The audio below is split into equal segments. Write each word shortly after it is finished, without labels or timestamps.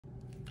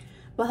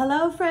Well,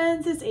 hello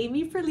friends, it's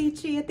Amy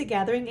Ferlici at the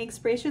Gathering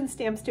Inkspiration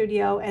Stamp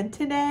Studio, and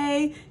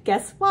today,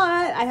 guess what?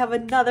 I have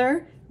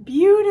another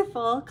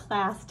beautiful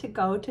class to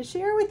go to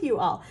share with you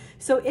all.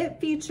 So it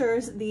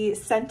features the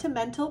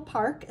Sentimental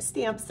Park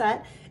stamp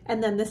set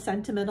and then the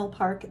Sentimental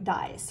Park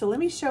dies. So let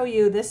me show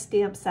you this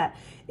stamp set.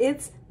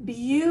 It's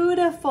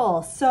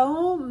beautiful,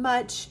 so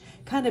much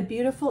kind of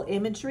beautiful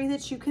imagery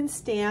that you can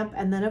stamp,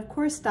 and then of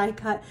course die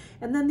cut,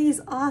 and then these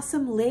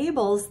awesome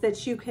labels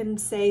that you can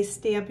say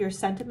stamp your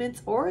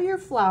sentiments or your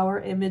flower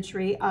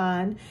imagery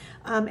on,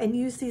 and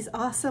use these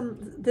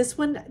awesome, this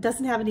one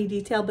doesn't have any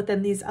detail, but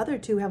then these other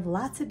two have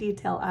lots of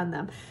detail on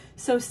them.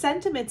 So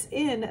sentiments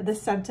in the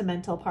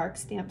Sentimental Park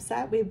stamp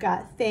set, we've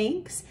got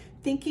thanks,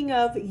 thinking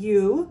of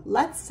you,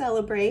 let's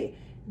celebrate,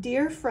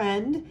 dear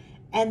friend,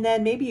 and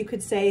then maybe you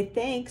could say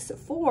thanks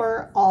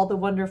for all the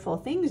wonderful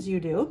things you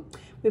do.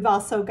 We've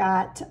also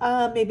got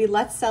maybe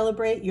let's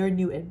celebrate your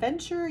new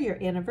adventure,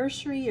 your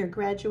anniversary, your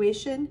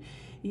graduation.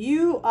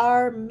 You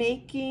are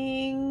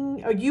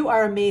making, or you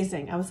are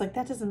amazing. I was like,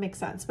 that doesn't make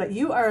sense, but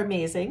you are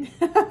amazing.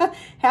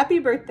 Happy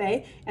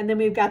birthday. And then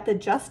we've got the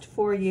just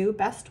for you,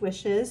 best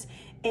wishes,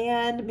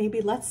 and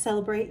maybe let's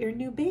celebrate your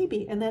new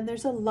baby. And then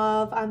there's a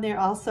love on there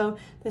also,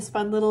 this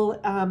fun little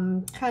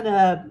kind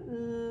of,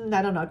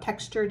 I don't know,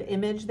 textured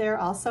image there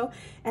also.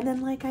 And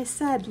then, like I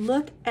said,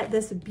 look at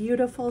this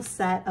beautiful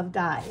set of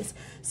dies.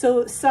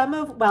 So some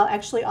of, well,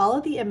 actually all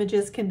of the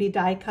images can be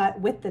die cut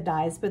with the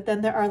dies, but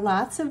then there are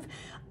lots of,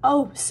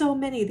 oh, so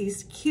many,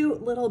 these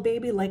cute little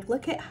baby, like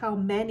look at how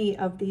many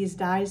of these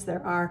dies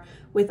there are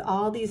with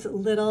all these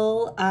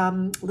little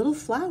little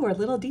flower,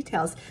 little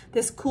details.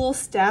 This cool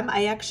stem,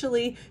 I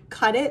actually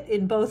cut it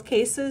in both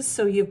cases,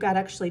 so you've got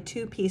actually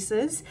two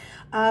pieces.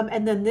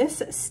 And then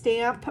this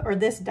stamp or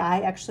this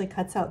die actually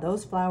cuts out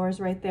those flowers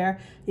right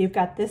there. You've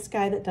got this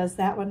guy that does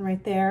that one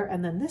right there,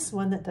 and then this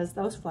one that does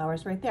those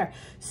flowers right there.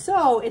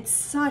 So it's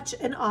such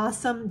an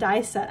awesome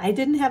die set. I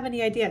didn't have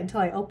any idea until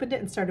I opened it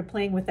and started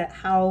playing with it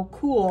how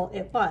cool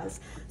it was.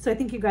 So I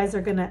think you guys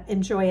are gonna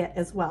enjoy it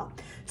as well.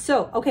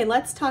 So, okay,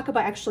 let's talk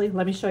about, actually,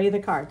 let me show you the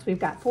cards. We've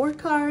got 4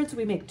 cards.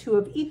 We make 2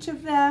 of each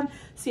of them.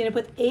 So you end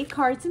up with 8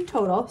 cards in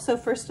total. So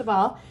first of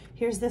all,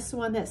 here's this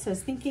one that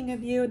says thinking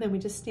of you, and then we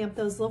just stamp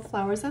those little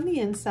flowers on the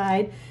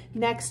inside.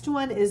 Next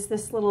one is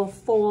this little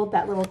fold,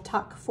 that little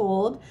tuck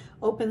fold,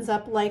 opens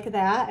up like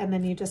that, and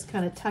then you just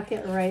kind of tuck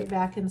it right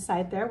back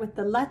inside there with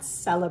the let's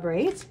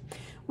celebrate.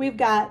 We've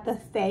got the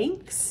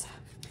thanks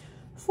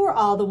for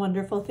all the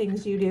wonderful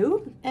things you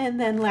do. And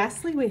then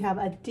lastly, we have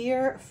a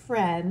dear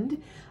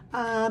friend.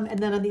 And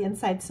then on the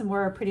inside, some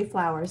more pretty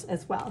flowers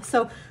as well.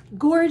 So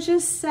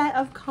gorgeous set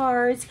of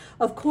cards,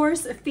 of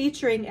course,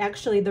 featuring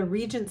actually the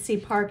Regency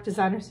Park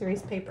Designer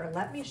Series paper.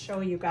 Let me show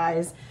you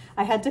guys.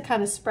 I had to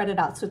kind of spread it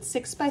out. So it's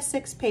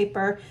 6x6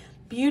 paper,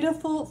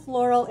 beautiful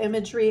floral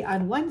imagery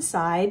on one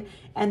side,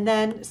 and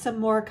then some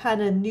more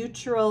kind of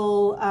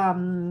neutral,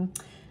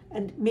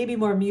 and maybe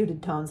more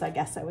muted tones, I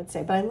guess I would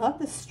say. But I love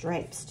the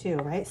stripes too,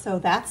 right? So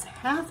that's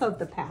half of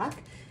the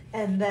pack.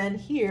 And then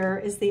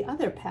here is the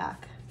other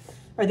pack.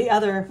 Or the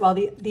other, well,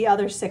 the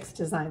other 6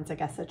 designs, I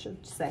guess I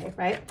should say,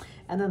 right?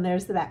 And then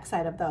there's the back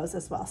side of those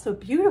as well. So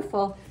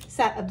beautiful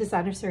set of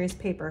Designer Series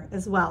paper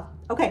as well.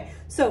 Okay,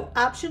 so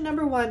option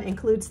number 1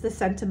 includes the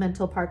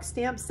Sentimental Park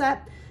stamp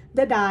set,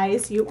 the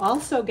dies. You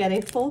also get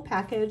a full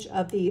package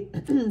of the,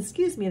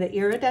 excuse me, the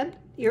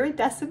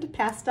Iridescent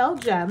Pastel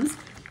gems,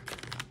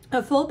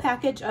 a full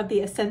package of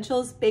the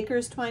Essentials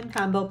Baker's Twine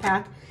combo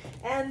pack,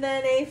 and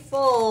then a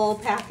full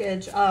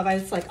package of, I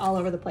was like all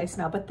over the place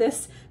now, but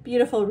this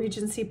beautiful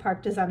Regency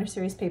Park Designer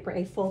Series paper,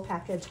 a full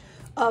package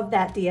of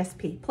that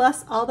DSP,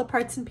 plus all the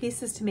parts and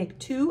pieces to make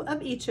 2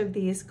 of each of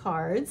these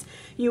cards.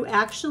 You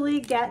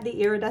actually get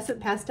the Iridescent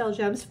Pastel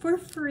Gems for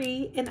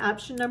free in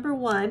option number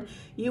 1.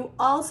 You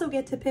also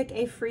get to pick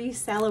a free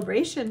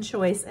celebration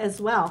choice as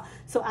well.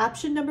 So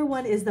option number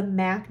 1 is the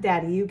Mac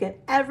Daddy. You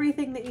get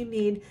everything that you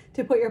need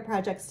to put your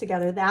projects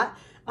together. That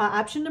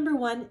option number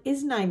 1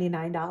 is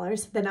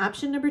 $99. Then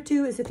option number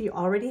 2 is if you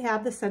already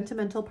have the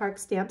Sentimental Park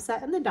stamp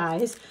set and the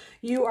dies,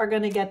 you are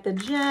going to get the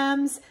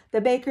gems,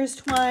 the Baker's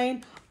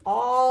Twine,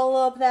 all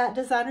of that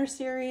Designer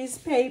Series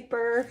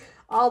paper,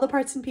 all the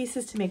parts and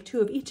pieces to make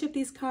 2 of each of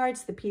these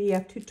cards, the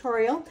PDF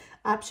tutorial.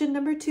 Option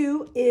number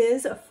 2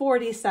 is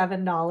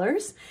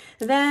 $47.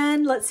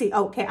 Then let's see,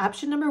 okay,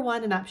 option number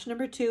 1 and option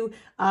number 2,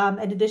 an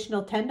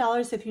additional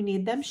 $10 if you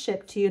need them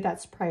shipped to you.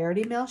 That's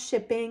priority mail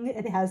shipping.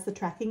 It has the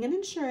tracking and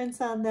insurance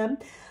on them.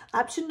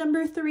 Option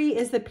number 3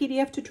 is the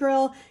PDF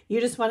tutorial.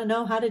 You just want to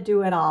know how to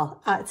do it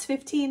all. It's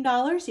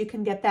 $15. You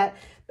can get that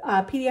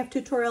PDF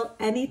tutorial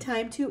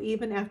anytime too,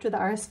 even after the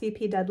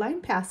RSVP deadline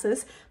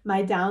passes.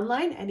 My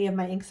downline, any of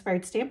my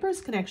Inkspired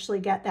stampers can actually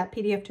get that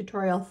PDF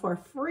tutorial for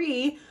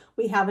free.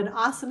 We have an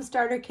awesome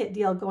starter kit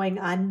deal going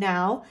on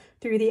now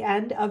through the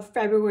end of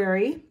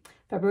February.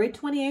 February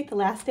 28th, the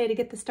last day to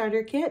get the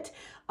starter kit.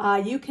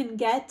 You can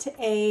get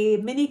a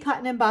mini cut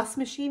and emboss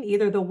machine,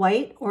 either the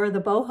white or the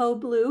boho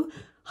blue,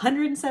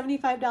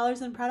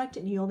 $175 in product,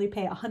 and you only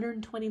pay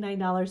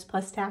 $129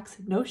 plus tax,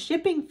 no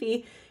shipping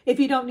fee. If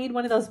you don't need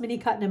one of those mini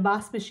cut and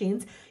emboss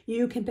machines,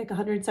 you can pick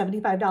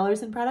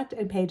 $175 in product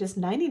and pay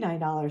just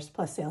 $99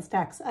 plus sales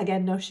tax.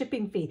 Again, no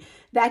shipping fee.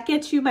 That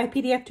gets you my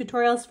PDF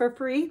tutorials for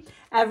free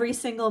every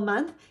single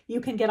month. You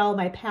can get all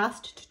my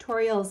past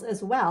tutorials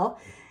as well.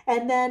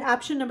 And then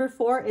option number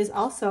 4 is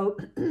also,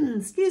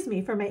 excuse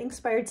me, for my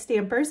Inkspired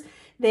stampers.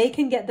 They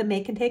can get the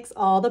make and takes,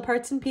 all the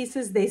parts and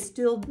pieces. They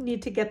still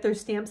need to get their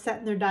stamps set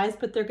and their dies,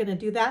 but they're going to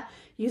do that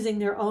using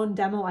their own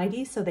demo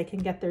ID so they can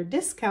get their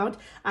discount.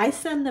 I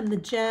send them the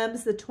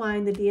gems, the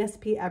twine, the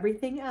DSP,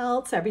 everything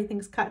else.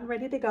 Everything's cut and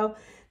ready to go.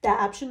 That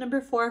option number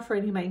 4 for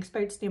any of my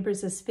Inkspired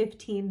stampers is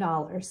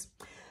 $15.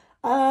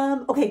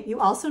 Okay, you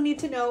also need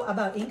to know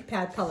about ink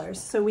pad colors.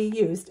 So we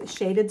used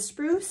Shaded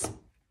Spruce,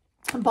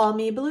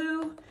 Balmy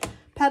Blue,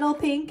 Petal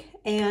Pink,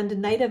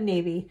 and Night of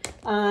Navy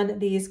on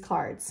these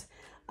cards.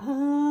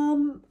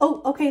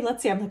 Oh, okay,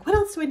 let's see. I'm like, what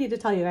else do I need to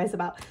tell you guys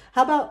about?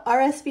 How about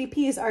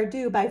RSVPs are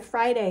due by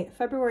Friday,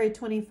 February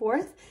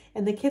 24th,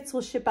 and the kits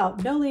will ship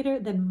out no later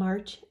than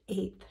March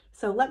 8th.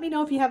 So let me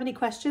know if you have any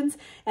questions.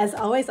 As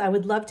always, I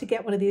would love to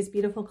get one of these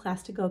beautiful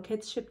Class to Go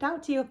kits shipped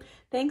out to you.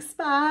 Thanks,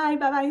 bye,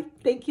 bye-bye.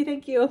 Thank you,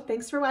 thank you.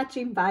 Thanks for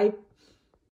watching, bye.